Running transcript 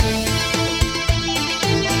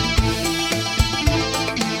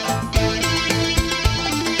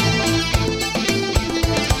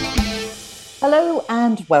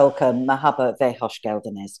welcome Mahaba ve hoş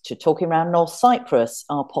geldiniz to Talking Around North Cyprus,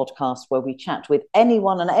 our podcast where we chat with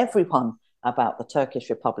anyone and everyone about the Turkish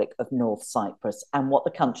Republic of North Cyprus and what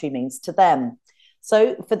the country means to them.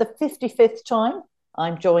 So for the 55th time,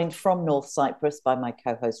 I'm joined from North Cyprus by my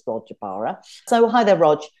co-host Rog Jabara. So hi there,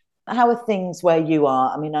 Rog. How are things where you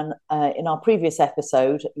are? I mean, in our previous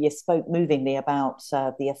episode, you spoke movingly about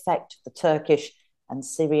the effect of the Turkish and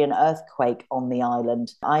Syrian earthquake on the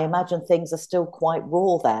island. I imagine things are still quite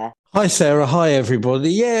raw there. Hi, Sarah. Hi,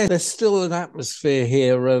 everybody. Yeah, there's still an atmosphere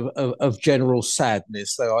here of general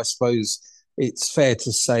sadness, though I suppose it's fair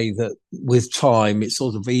to say that with time, it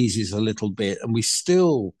sort of eases a little bit. And we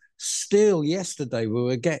still yesterday, we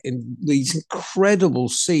were getting these incredible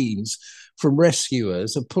scenes from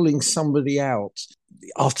rescuers of pulling somebody out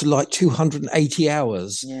after like 280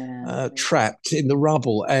 hours trapped in the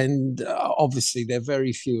rubble. And obviously, they're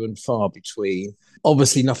very few and far between.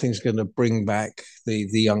 Obviously, nothing's going to bring back the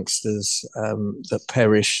youngsters that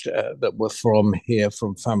perished that were from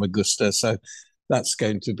Famagusta. So that's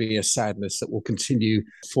going to be a sadness that will continue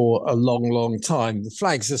for a long, long time. The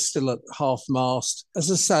flags are still at half-mast.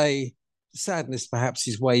 As I say, sadness perhaps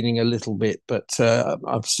is waning a little bit, but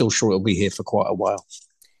I'm still sure it'll be here for quite a while.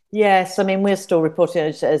 Yes, I mean, we're still reporting,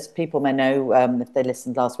 as people may know if they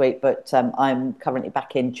listened last week, but I'm currently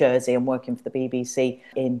back in Jersey. I'm working for the BBC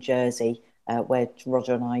in Jersey, where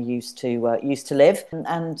Roger and I used to live.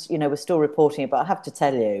 And, you know, we're still reporting it, but I have to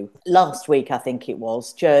tell you, last week, I think it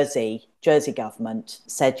was, Jersey government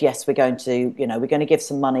said, yes, we're going to give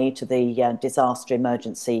some money to the disaster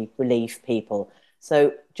emergency relief people.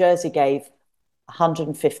 So Jersey gave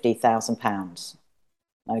 £150,000.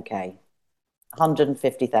 Okay.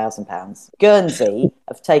 £150,000. Guernsey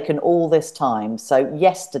have taken all this time. So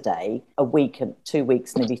yesterday, a week and 2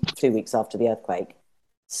 weeks, nearly 2 weeks after the earthquake,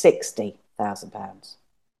 £60,000.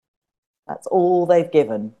 That's all they've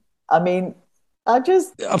given. I mean,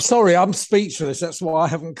 I'm sorry, I'm speechless. That's why I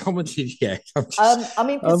haven't commented yet. I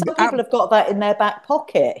mean, some people have got that in their back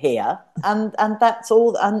pocket here, and that's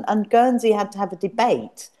all. And Guernsey had to have a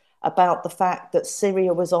debate about the fact that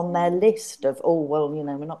Syria was on their list of,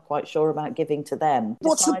 we're not quite sure about giving to them.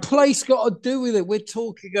 What's a place got to do with it? We're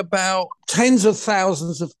talking about tens of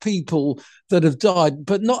thousands of people that have died.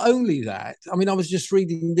 But not only that, I mean, I was just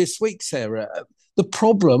reading this week, Sarah, the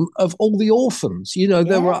problem of all the orphans. You know,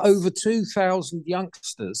 there were over 2,000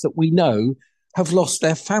 youngsters that we know have lost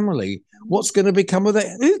their family. What's going to become of them?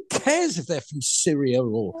 Who cares if they're from Syria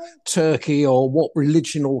or Turkey or what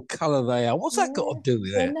religion or colour they are? What's that got to do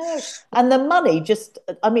with it? No. And the money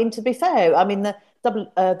to be fair, I mean, the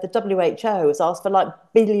WHO has asked for like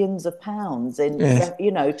billions of pounds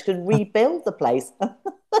to rebuild the place.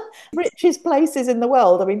 Richest places in the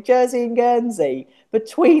world. I mean, Jersey and Guernsey,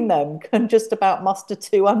 between them, can just about muster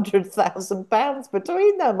 £200,000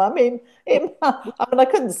 between them. I mean, I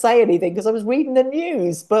couldn't say anything because I was reading the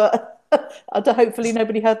news, but hopefully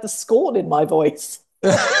nobody heard the scorn in my voice.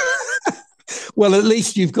 Well, at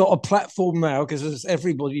least you've got a platform now, because as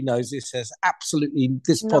everybody knows, this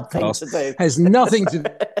podcast has nothing to do.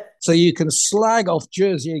 So you can slag off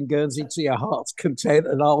Jersey and Guernsey to your heart's content,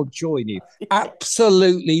 and I'll join you.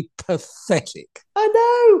 Absolutely pathetic. I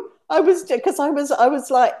know. I was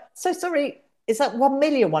like, so sorry. Is that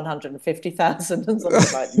 1,150,000? And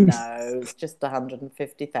someone's like, no, it's just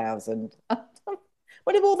 150,000.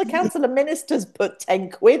 What if all the council and ministers put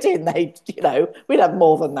 10 quid in? We'd have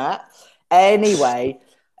more than that. Anyway,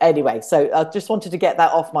 so I just wanted to get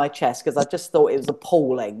that off my chest because I just thought it was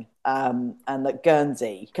appalling, and that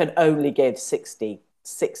Guernsey can only give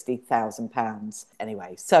 £60,000.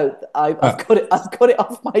 Anyway, so I've got it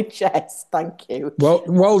off my chest. Thank you.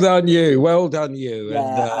 Well done you.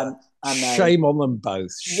 Yeah, and shame on them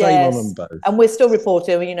both. Shame on them both. And we're still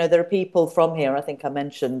reporting. You know, there are people from here. I think I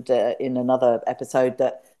mentioned in another episode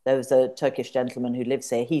that there was a Turkish gentleman who lives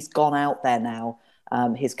here. He's gone out there now.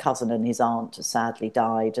 His cousin and his aunt sadly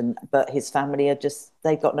died, but his family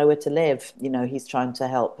they've got nowhere to live. You know, he's trying to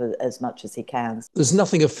help as much as he can. There's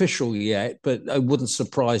nothing official yet, but it wouldn't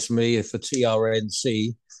surprise me if the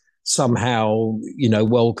TRNC somehow,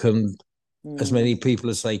 welcome as many people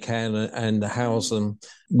as they can and house them.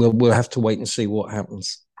 We'll have to wait and see what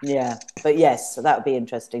happens. Yeah, but yes, so that would be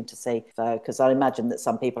interesting to see, because I imagine that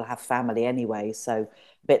some people have family anyway, so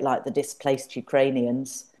a bit like the displaced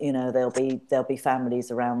Ukrainians, there'll be families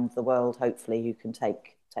around the world, hopefully, who can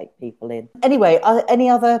take people in. Anyway, any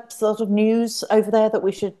other sort of news over there that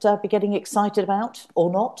we should be getting excited about or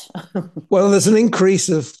not? Well, there's an increase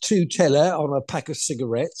of 2 tele on a pack of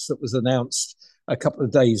cigarettes that was announced a couple of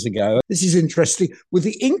days ago. This is interesting. With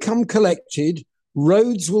the income collected,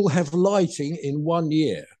 roads will have lighting in 1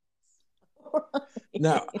 year.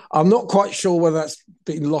 Now, I'm not quite sure whether that's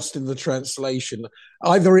been lost in the translation.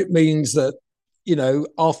 Either it means that,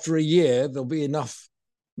 after a year, there'll be enough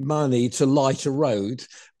money to light a road,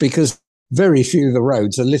 because very few of the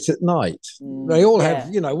roads are lit at night. They all have,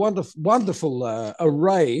 wonderful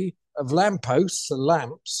array of lampposts and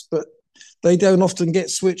lamps, but they don't often get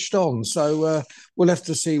switched on. So we'll have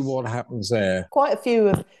to see what happens there. Quite a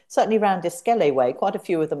few certainly around Iskele Way, quite a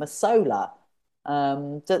few of them are solar.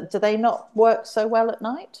 Do they not work so well at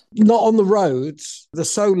night? Not on the roads. The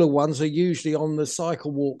solar ones are usually on the cycle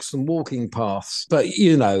walks and walking paths. But,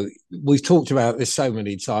 we've talked about this so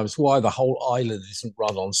many times. Why the whole island isn't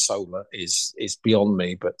run on solar is beyond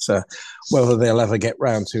me. But whether they'll ever get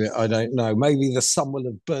round to it, I don't know. Maybe the sun will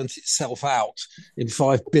have burnt itself out in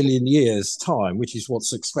 5 billion years' time, which is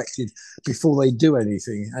what's expected before they do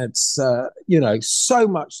anything. It's, so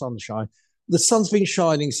much sunshine. The sun's been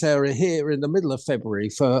shining, Sarah, here in the middle of February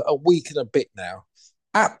for a week and a bit now.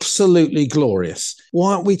 Absolutely glorious.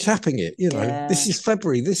 Why aren't we tapping it? This is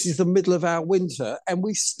February. This is the middle of our winter, and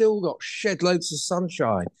we've still got shed loads of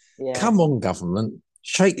sunshine. Yeah. Come on, government.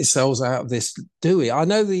 Shake yourselves out of this. Do it. I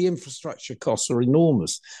know the infrastructure costs are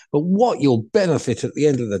enormous, but what you'll benefit at the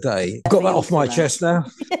end of the day. Got that off my chest now.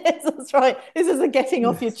 Yes, that's right. This is a getting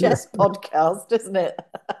off your chest podcast, isn't it?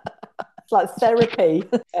 Like therapy.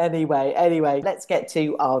 Anyway, let's get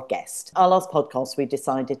to our guest. Our last podcast, we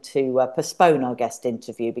decided to postpone our guest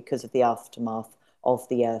interview because of the aftermath of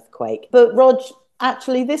the earthquake. But Rog,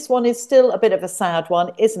 actually, this one is still a bit of a sad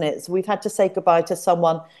one, isn't it? So we've had to say goodbye to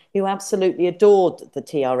someone who absolutely adored the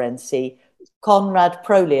TRNC, Conrad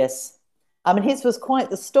Prolius. I mean, his was quite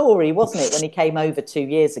the story, wasn't it, when he came over 2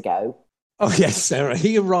 years ago? Oh, yes, Sarah.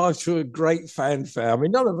 He arrived to a great fanfare. I mean,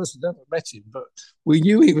 none of us had ever met him, but we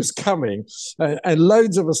knew he was coming. And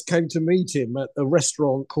loads of us came to meet him at a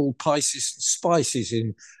restaurant called Spices and Spices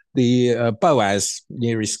in the Boaz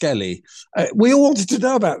near Iskele. We all wanted to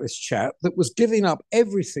know about this chap that was giving up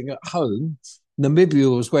everything at home.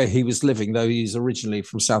 Namibia was where he was living, though he's originally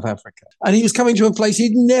from South Africa. And he was coming to a place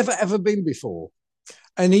he'd never, ever been before.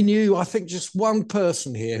 And he knew, I think, just one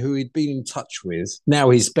person here who he'd been in touch with, now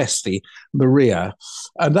his bestie, Maria.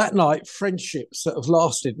 And that night, friendships that have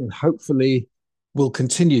lasted and hopefully will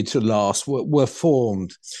continue to last were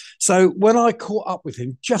formed. So when I caught up with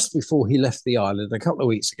him just before he left the island a couple of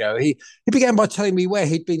weeks ago, he began by telling me where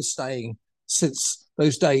he'd been staying since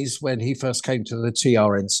those days when he first came to the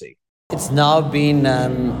TRNC. It's now been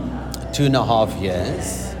 2.5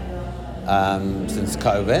 years. Since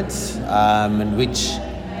COVID, in which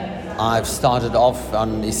I've started off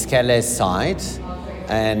on Iskele's side,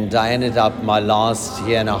 and I ended up my last 1.5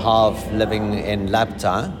 years living in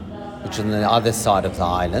Lapta, which is on the other side of the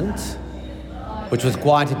island, which was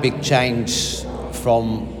quite a big change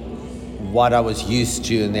from what I was used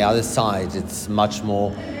to on the other side. It's much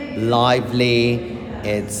more lively.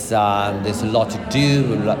 It's there's a lot to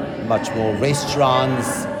do, much more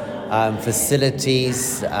restaurants.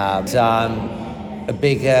 Facilities, a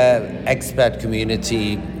bigger expat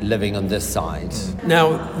community living on this side.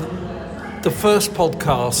 Now, the first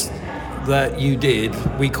podcast that you did,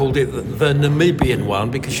 we called it the Namibian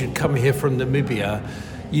one because you'd come here from Namibia.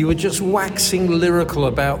 You were just waxing lyrical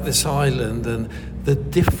about this island and the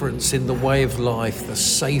difference in the way of life, the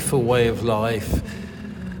safer way of life.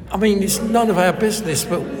 I mean, it's none of our business,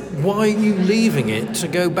 but why are you leaving it to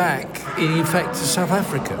go back, in effect, to South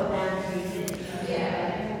Africa?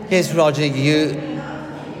 Yes, Roger, you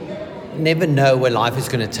never know where life is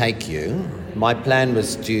going to take you. My plan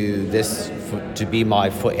was to be my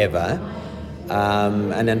forever.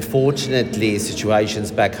 And unfortunately,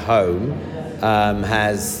 situations back home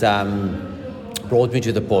has brought me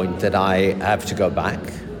to the point that I have to go back,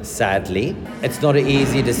 sadly. It's not an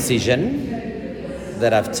easy decision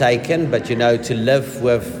that I've taken, but to live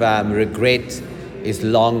with regret is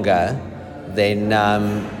longer than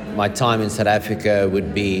my time in South Africa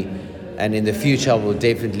would be, and in the future I will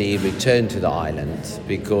definitely return to the island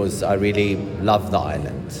because I really love the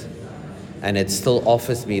island, and it still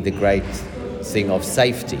offers me the great thing of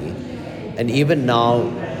safety. And even now,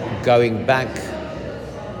 going back,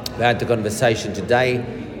 we had the conversation today,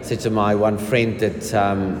 said to my one friend that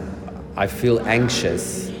I feel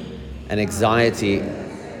anxious and anxiety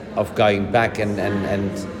of going back, and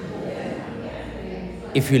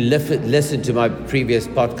if you listen to my previous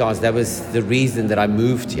podcast, that was the reason that I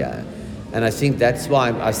moved here. And I think that's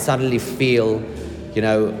why I suddenly feel,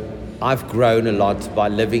 I've grown a lot by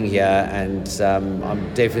living here, and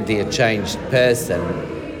I'm definitely a changed person.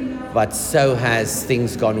 But so has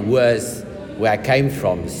things gone worse where I came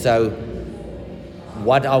from. So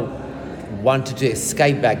what I wanted to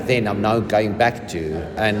escape back then, I'm now going back to.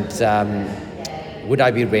 And would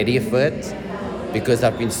I be ready for it? Because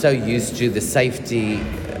I've been so used to the safety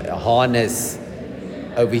harness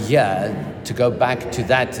over here, to go back to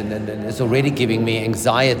that, and it's already giving me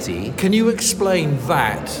anxiety. Can you explain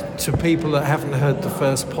that to people that haven't heard the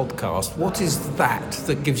first podcast? What is that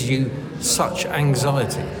gives you such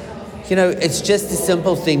anxiety? You know, it's just the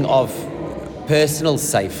simple thing of personal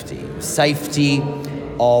safety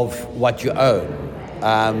of what you own.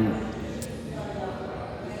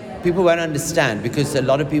 People won't understand, because a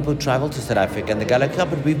lot of people travel to South Africa and they go like, oh,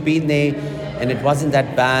 but we've been there and it wasn't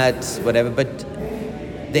that bad, whatever. But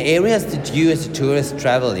the areas that you as a tourist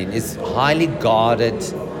travel in is highly guarded,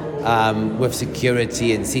 with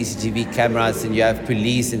security and CCTV cameras, and you have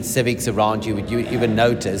police and civics around you, would you even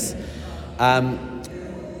notice.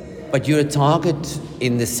 But you're a target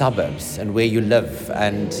in the suburbs and where you live,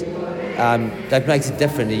 and that makes it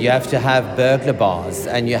different. You have to have burglar bars,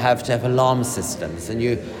 and you have to have alarm systems, and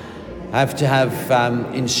you have to have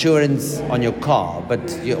insurance on your car, but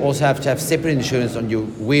you also have to have separate insurance on your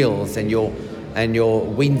wheels and your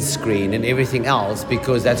windscreen and everything else,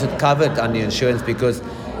 because that's not covered under insurance. Because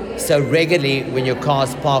so regularly when your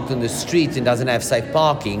car's parked on the street and doesn't have safe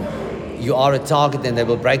parking, you are a target, and they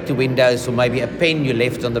will break the windows, or maybe a pen you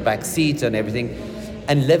left on the back seat and everything.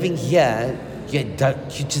 And living here, you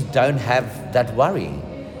just don't have that worry.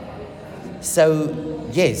 So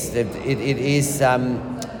yes, it is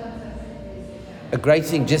a great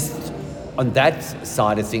thing just on that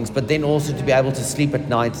side of things, but then also to be able to sleep at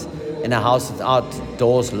night in a house without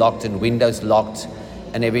doors locked and windows locked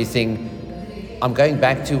and everything. I'm going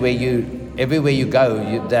back to everywhere you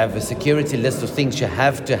go, they have a security list of things you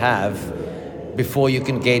have to have before you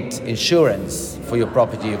can get insurance for your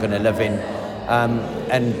property you're going to live in.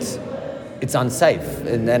 And it's unsafe.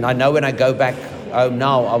 And I know when I go back home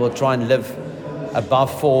now, I will try and live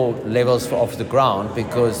above 4 levels off the ground,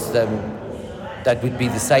 because that would be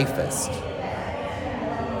the safest.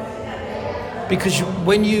 Because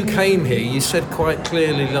when you came here, you said quite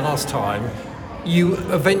clearly last time, you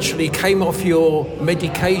eventually came off your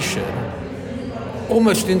medication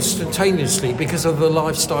almost instantaneously because of the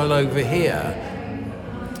lifestyle over here.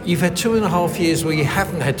 You've had 2.5 years where you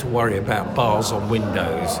haven't had to worry about bars on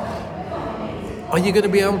windows. Are you going to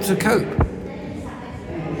be able to cope?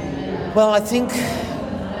 Well, I think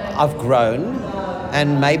I've grown,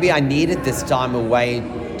 and maybe I needed this time away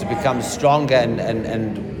to become stronger,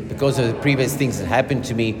 and because of the previous things that happened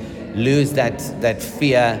to me, lose that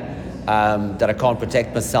fear that I can't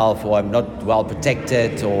protect myself, or I'm not well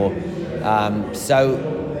protected, or so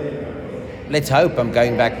let's hope I'm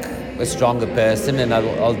going back a stronger person, and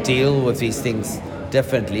I'll deal with these things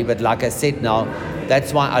differently. But like I said now,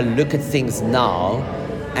 that's why I look at things now,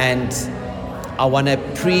 and I want to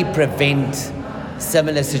prevent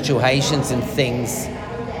similar situations and things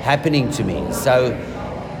happening to me. So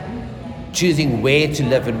choosing where to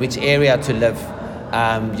live and which area to live,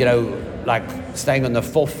 like staying on the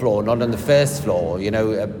 4th floor, not on the 1st floor,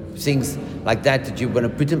 things like that you want to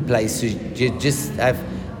put in place, so you just have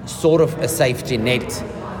sort of a safety net,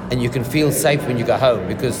 and you can feel safe when you go home,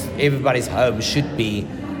 because everybody's home should be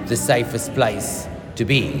the safest place to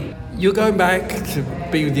be. You're going back to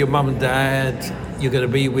be with your mum and dad, you're going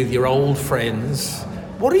to be with your old friends.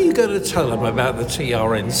 What are you going to tell them about the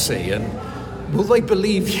TRNC, and will they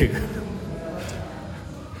believe you?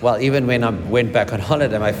 Well, even when I went back on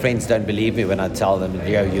holiday, my friends don't believe me when I tell them,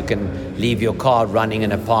 you can leave your car running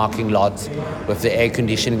in a parking lot with the air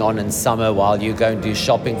conditioning on in summer while you go and do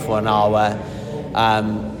shopping for an hour.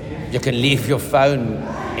 You can leave your phone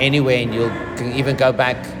anywhere, and you can even go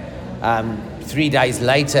back 3 days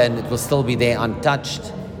later and it will still be there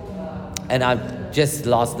untouched. And just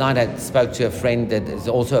last night I spoke to a friend that is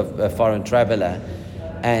also a foreign traveler,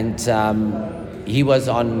 and he was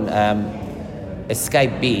on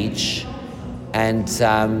Escape Beach, and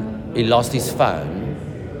he lost his phone,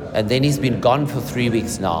 and then he's been gone for 3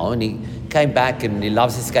 weeks now, and he came back and he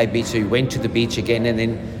loves Escape Beach, so he went to the beach again, and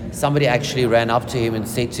then somebody actually ran up to him and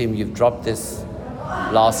said to him, "You've dropped this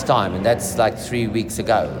last time," and that's like 3 weeks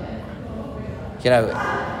ago.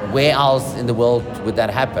 Where else in the world would that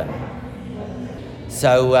happen?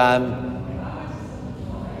 So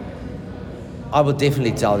I will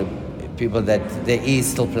definitely tell people that there is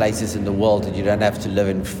still places in the world that you don't have to live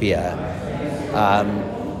in fear,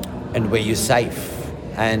 and where you're safe.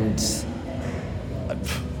 And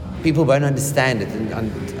people won't understand it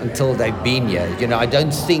until they've been here. I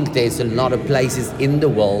don't think there's a lot of places in the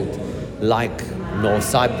world like North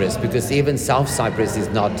Cyprus, because even South Cyprus is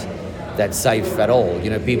not that safe at all.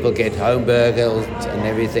 People get home burgled and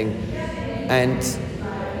everything. And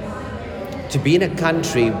to be in a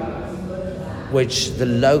country which the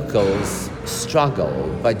locals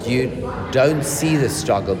struggle, but you don't see the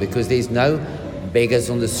struggle because there's no beggars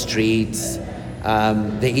on the streets,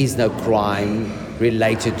 there is no crime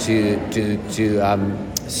related to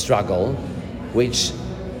struggle, which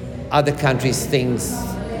other countries think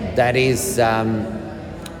that is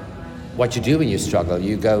what you do when you struggle.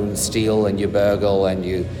 You go and steal and you burgle and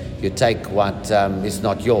you take what is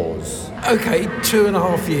not yours. Okay,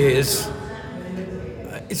 2.5 years.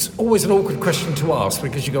 It's always an awkward question to ask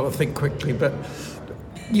because you've got to think quickly, but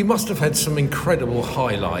you must have had some incredible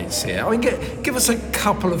highlights here. I mean, give us a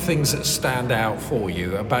couple of things that stand out for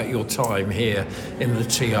you about your time here in the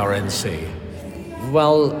TRNC.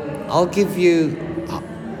 Well, I'll give you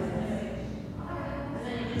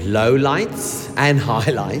lowlights and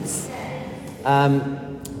highlights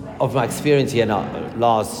of my experience here in the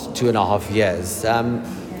last 2.5 years.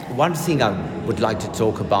 One thing I would like to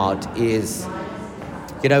talk about is,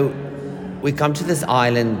 we come to this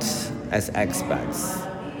island as expats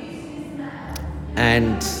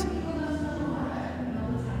and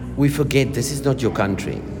we forget this is not your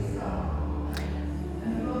country.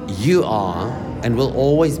 You are and will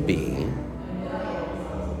always be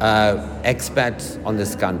expat on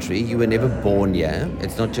this country. You were never born here.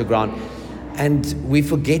 It's not your ground. And we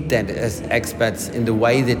forget that as expats in the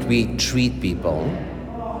way that we treat people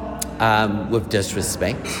with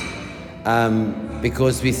disrespect,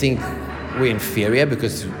 because we think we're inferior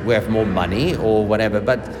because we have more money or whatever.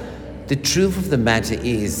 But the truth of the matter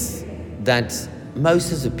is that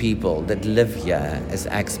most of the people that live here as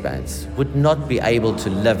expats would not be able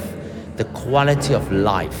to live the quality of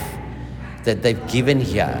life that they've given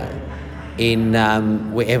here in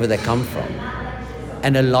wherever they come from.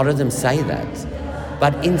 And a lot of them say that.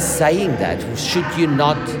 But in saying that, should you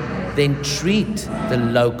not then treat the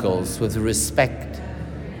locals with respect?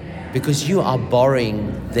 Because you are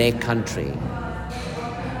borrowing their country.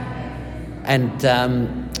 And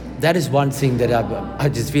that is one thing that I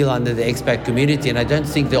just feel under the expat community, and I don't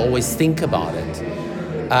think they always think about it.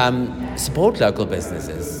 Support local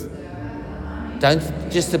businesses. Don't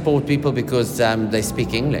just support people because they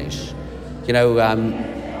speak English.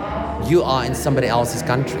 You are in somebody else's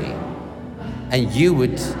country, and you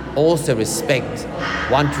would also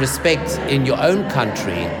want respect in your own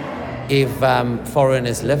country if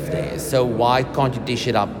foreigners live there. So why can't you dish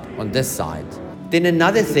it up on this side? Then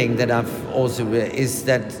another thing that I've also is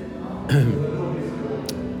that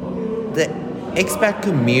the expat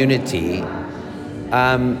community,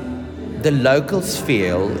 the locals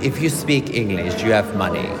feel if you speak English, you have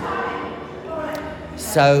money.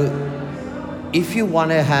 So if you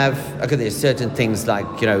want to have, okay, there's certain things like,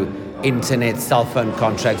 internet, cell phone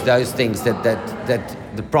contracts, those things that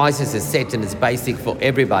the prices are set and it's basic for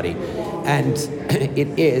everybody. And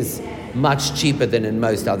it is much cheaper than in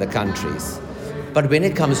most other countries. But when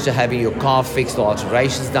it comes to having your car fixed or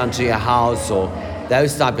alterations done to your house or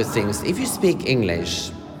those type of things, if you speak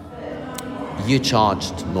English, you're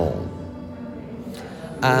charged more.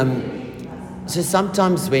 So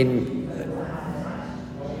sometimes when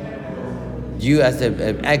you as an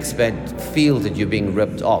expat feel that you're being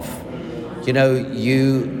ripped off,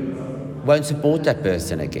 you won't support that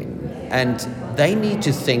person again. And they need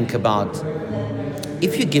to think about,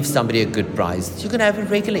 if you give somebody a good price, you're going to have a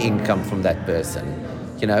regular income from that person,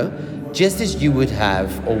 just as you would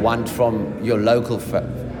have or want from your local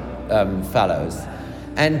fellows.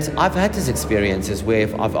 And I've had these experiences where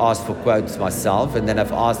I've asked for quotes myself, and then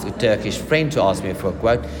I've asked a Turkish friend to ask me for a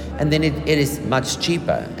quote, and then it is much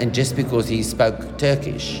cheaper, and just because he spoke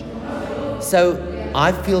Turkish. So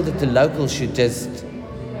I feel that the locals should just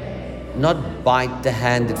not bite the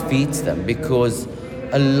hand that feeds them, because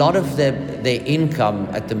a lot of their income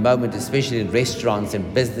at the moment, especially in restaurants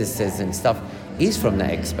and businesses and stuff, is from the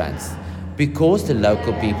expats, because the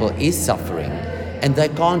local people is suffering and they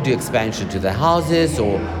can't do expansion to their houses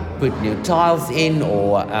or put new tiles in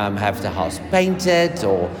or have the house painted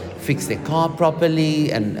or fix their car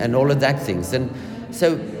properly and all of that things. And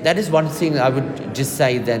so that is one thing I would just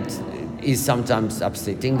say that is sometimes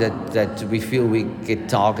upsetting, that we feel we get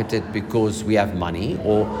targeted because we have money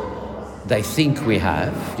or they think we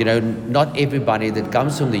have. Not everybody that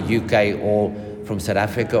comes from the UK or from South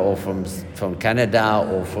Africa or from Canada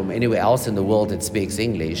or from anywhere else in the world that speaks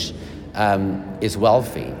English is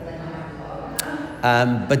wealthy.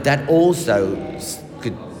 But that also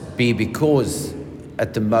could be because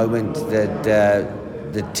at the moment the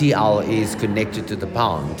TL is connected to the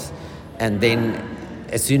pound, and then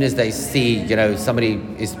as soon as they see somebody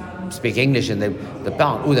is speak English and the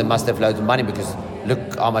pound, they must have loads of money because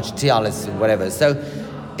look how much TL is, whatever. So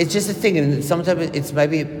It's just a thing, and sometimes it's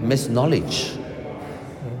maybe misknowledge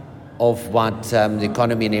of what the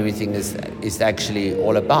economy and everything is actually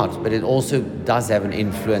all about. But it also does have an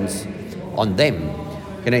influence on them.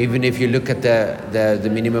 Even if you look at the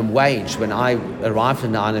minimum wage, when I arrived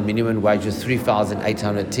on the island, minimum wage was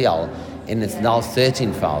 3,800 TL, and it's now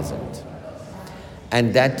 13,000.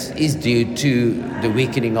 And that is due to the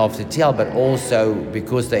weakening of the TL, but also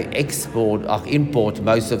because they import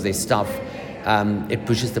most of their stuff, it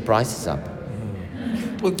pushes the prices up.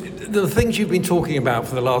 Well, the things you've been talking about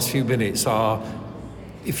for the last few minutes are,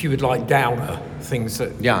 if you would like, downer things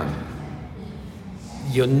that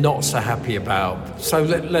you're not so happy about. So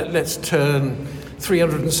let's turn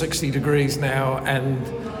 360 degrees now and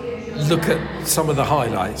look at some of the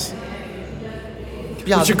highlights.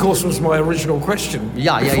 Which, of course, was my original question.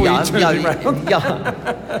 Yeah,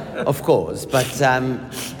 of course. But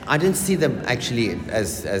I didn't see them actually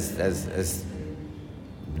as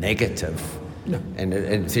negative. No. And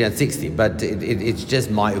 360, but it's just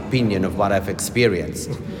my opinion of what I've experienced.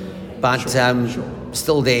 But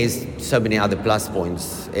still, there's so many other plus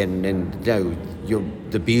points, and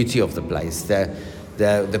the beauty of the place,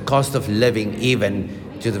 the cost of living, even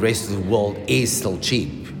to the rest of the world, is still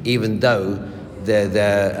cheap, even though the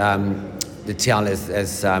TL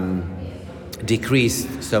has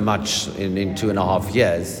decreased so much in 2.5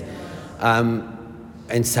 years.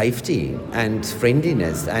 And safety and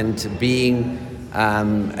friendliness, and being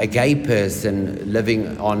a gay person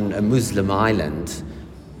living on a Muslim island,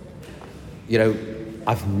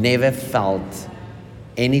 I've never felt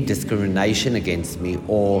any discrimination against me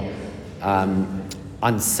or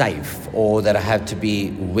unsafe, or that I have to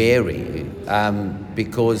be wary,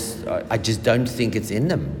 because I just don't think it's in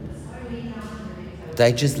them.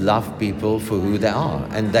 They just love people for who they are,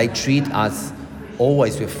 and they treat us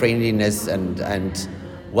always with friendliness and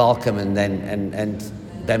welcome, and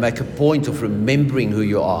they make a point of remembering who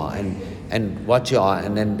you are and what you are,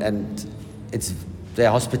 and it's their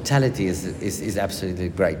hospitality is absolutely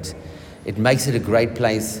great. It makes it a great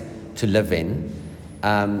place to live in,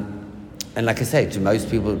 and like I say, to most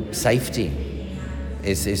people, safety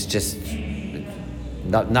is just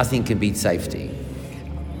nothing can beat safety.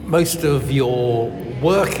 Most of your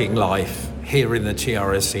working life here in the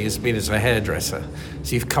TRNC has been as a hairdresser,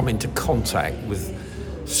 so you've come into contact with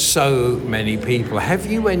so many people. Have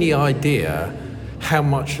you any idea how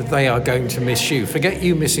much they are going to miss you? Forget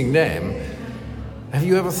you missing them. Have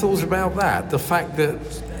you ever thought about that? The fact that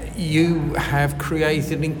you have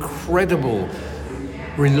created an incredible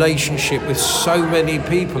relationship with so many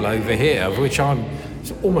people over here, of which I'm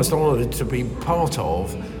almost honoured to be part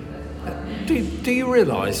of. Do you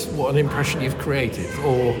realise what an impression you've created?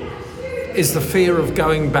 Or is the fear of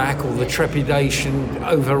going back or the trepidation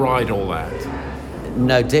override all that?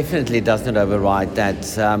 No, definitely does not override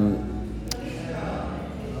that.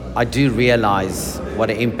 I do realise what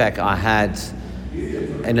an impact I had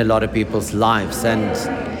in a lot of people's lives, and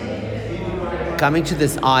coming to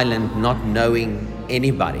this island not knowing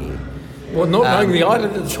anybody. Well, not knowing the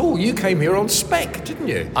island at all. You came here on spec, didn't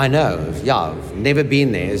you? I know, yeah. Never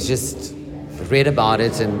been there. It's just read about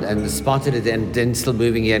it and spotted it, and then still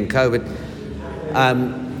moving here in COVID.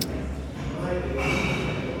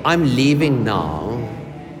 I'm leaving now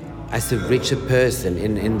as a richer person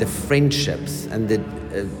in the friendships and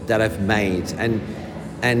that I've made, and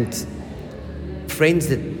friends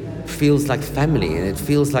that feels like family, and it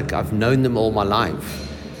feels like I've known them all my life.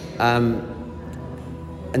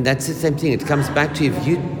 And that's the same thing. It comes back to, if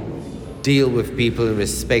you deal with people in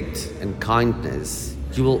respect and kindness,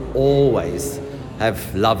 you will always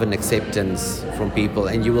have love and acceptance from people,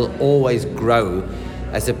 and you will always grow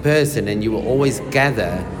as a person, and you will always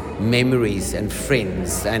gather memories and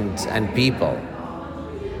friends and people.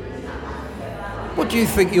 What do you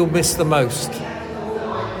think you'll miss the most?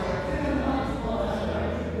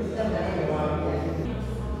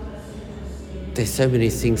 There's so many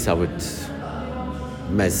things I would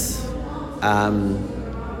miss.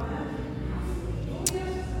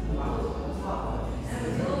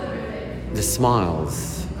 The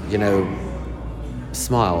smiles,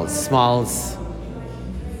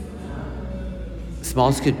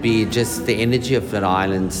 smiles could be just the energy of that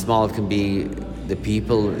island. Smile can be the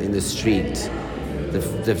people in the street,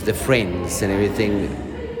 the friends and everything.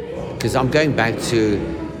 Because I'm going back to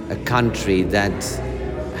a country that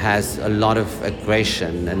has a lot of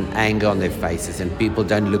aggression and anger on their faces, and people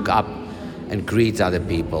don't look up and greet other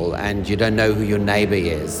people, and you don't know who your neighbor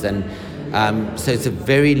is. And so it's a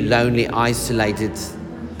very lonely, isolated,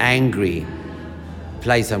 angry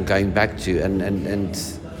place I'm going back to, and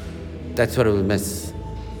that's what I will miss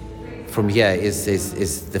from here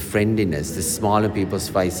is the friendliness, the smile on people's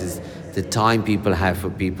faces, the time people have for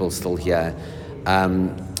people still here.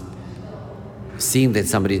 Seeing that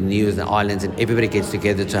somebody new in the islands and everybody gets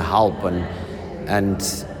together to help, and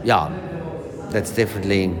yeah, that's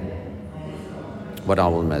definitely what I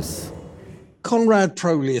will miss. Conrad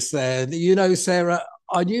Prolius there. You know, Sarah,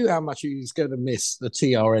 I knew how much he was going to miss the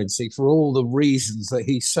TRNC for all the reasons that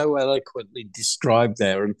he so eloquently described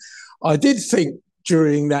there. And I did think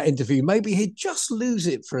during that interview, maybe he'd just lose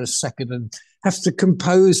it for a second and have to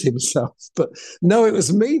compose himself. But no, it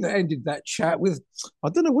was me that ended that chat with, I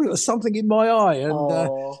don't know, it was something in my eye.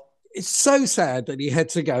 And it's so sad that he had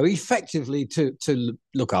to go effectively to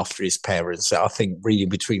look after his parents. I think really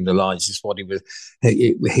between the lines is what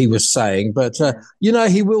he was saying. But, you know,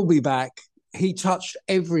 he will be back. He touched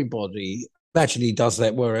everybody. Imagine he does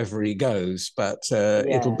that wherever he goes. But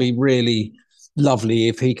it'll be really lovely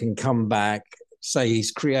if he can come back, say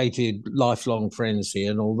he's created lifelong friends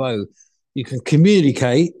here. And although you can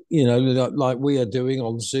communicate, you know, like we are doing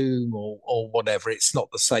on Zoom or whatever, it's not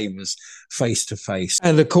the same as face-to-face.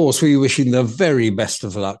 And, of course, we wish him the very best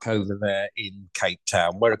of luck over there in Cape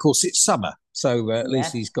Town, where, of course, it's summer. So at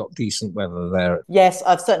least he's got decent weather there. Yes,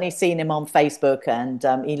 I've certainly seen him on Facebook, and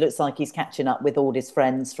he looks like he's catching up with all his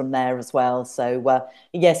friends from there as well. So,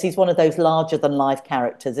 yes, he's one of those larger-than-life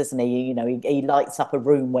characters, isn't he? You know, he lights up a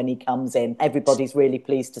room when he comes in. Everybody's really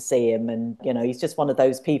pleased to see him. And, you know, he's just one of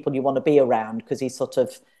those people you want to be around because he's sort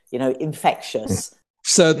of, you know, infectious.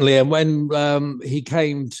 Certainly. And when he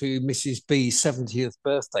came to Mrs. B's 70th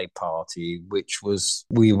birthday party, which was,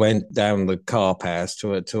 we went down the car path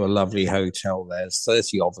to a lovely hotel. There's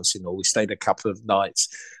 30 of us in all. We stayed a couple of nights.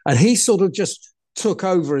 And he sort of just took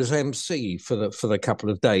over as MC for the couple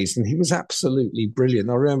of days. And he was absolutely brilliant.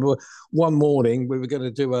 I remember one morning we were going to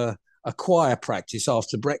do a choir practice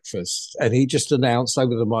after breakfast, and he just announced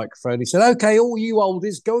over the microphone, he said, "Okay, all you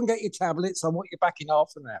oldies, go and get your tablets. I want you back in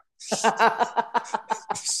half an hour."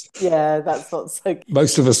 Yeah, that's not so good.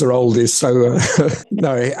 Most of us are oldies, so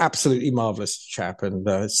no, absolutely marvellous chap,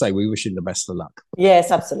 and say we wish him the best of luck. Yes,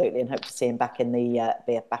 absolutely, and hope to see him back in the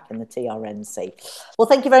TRNC. Well,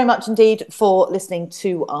 thank you very much indeed for listening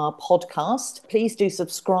to our podcast. Please do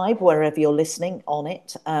subscribe wherever you're listening on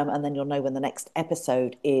it, and then you'll know when the next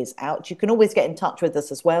episode is out. You can always get in touch with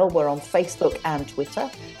us as well. We're on Facebook and Twitter.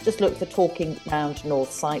 Just look for Talking Round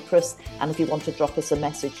North Cyprus, and if you want to drop us a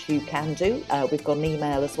message, you can do. We've got an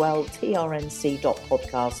email as well,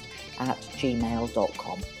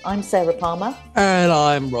 trnc.podcast@gmail.com. I'm Sarah Palmer. And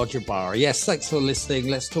I'm Roger Barr. Yes, thanks for listening.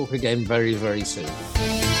 Let's talk again very, very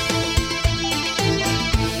soon.